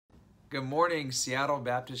Good morning, Seattle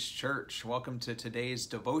Baptist Church. Welcome to today's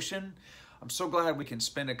devotion. I'm so glad we can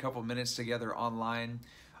spend a couple minutes together online.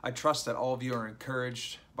 I trust that all of you are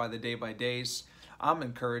encouraged by the day by days. I'm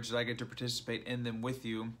encouraged that I get to participate in them with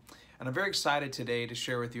you. And I'm very excited today to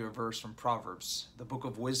share with you a verse from Proverbs, the book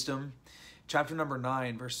of wisdom. Chapter number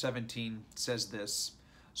 9, verse 17 says this: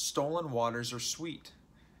 "Stolen waters are sweet,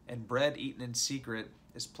 and bread eaten in secret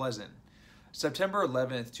is pleasant." September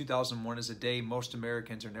 11th, 2001 is a day most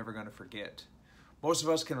Americans are never going to forget. Most of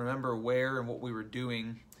us can remember where and what we were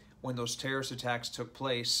doing when those terrorist attacks took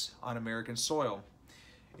place on American soil.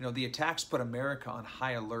 The attacks put America on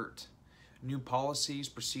high alert. New policies,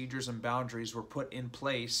 procedures, and boundaries were put in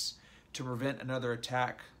place to prevent another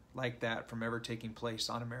attack like that from ever taking place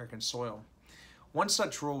on American soil. One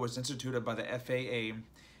such rule was instituted by the FAA,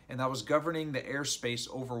 and that was governing the airspace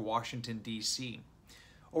over Washington, D.C.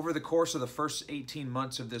 Over the course of the first 18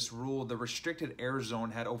 months of this rule, the restricted air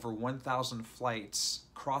zone had over 1,000 flights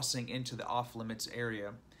crossing into the off-limits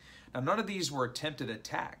area. Now, none of these were attempted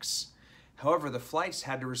attacks. However, the flights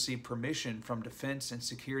had to receive permission from defense and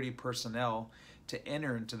security personnel to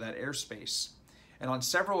enter into that airspace. And on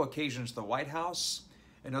several occasions, the White House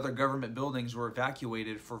and other government buildings were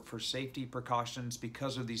evacuated for safety precautions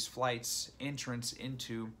because of these flights' entrance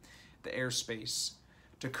into the airspace.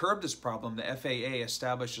 To curb this problem, the FAA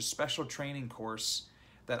established a special training course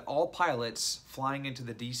that all pilots flying into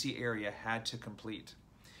the DC area had to complete.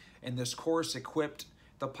 And this course equipped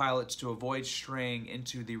the pilots to avoid straying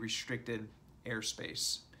into the restricted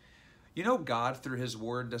airspace. God, through His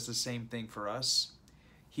Word, does the same thing for us.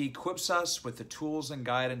 He equips us with the tools and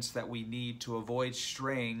guidance that we need to avoid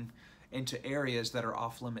straying into areas that are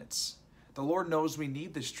off limits. The Lord knows we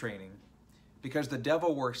need this training because the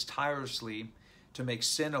devil works tirelessly to make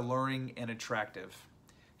sin alluring and attractive.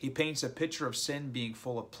 He paints a picture of sin being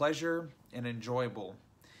full of pleasure and enjoyable.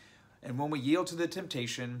 And when we yield to the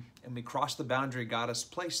temptation and we cross the boundary God has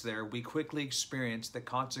placed there, we quickly experience the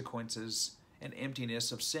consequences and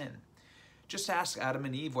emptiness of sin. Just ask Adam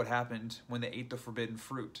and Eve what happened when they ate the forbidden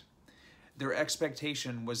fruit. Their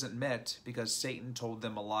expectation wasn't met because Satan told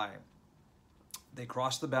them a lie. They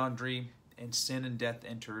crossed the boundary and sin and death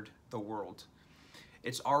entered the world.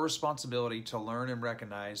 It's our responsibility to learn and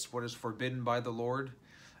recognize what is forbidden by the Lord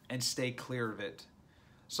and stay clear of it.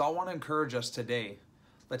 So I want to encourage us today.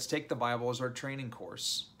 Let's take the Bible as our training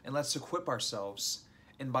course and let's equip ourselves.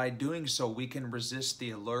 And by doing so, we can resist the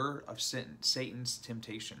allure of Satan's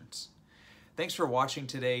temptations. Thanks for watching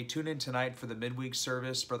today. Tune in tonight for the midweek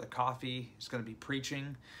service. Brother Coffee is going to be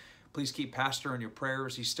preaching. Please keep Pastor in your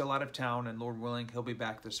prayers. He's still out of town, and Lord willing, he'll be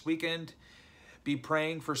back this weekend. Be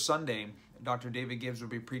praying for Sunday. Dr. David Gibbs will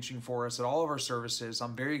be preaching for us at all of our services.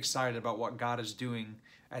 I'm very excited about what God is doing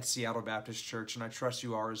at Seattle Baptist Church, and I trust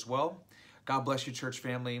you are as well. God bless you, church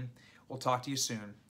family. We'll talk to you soon.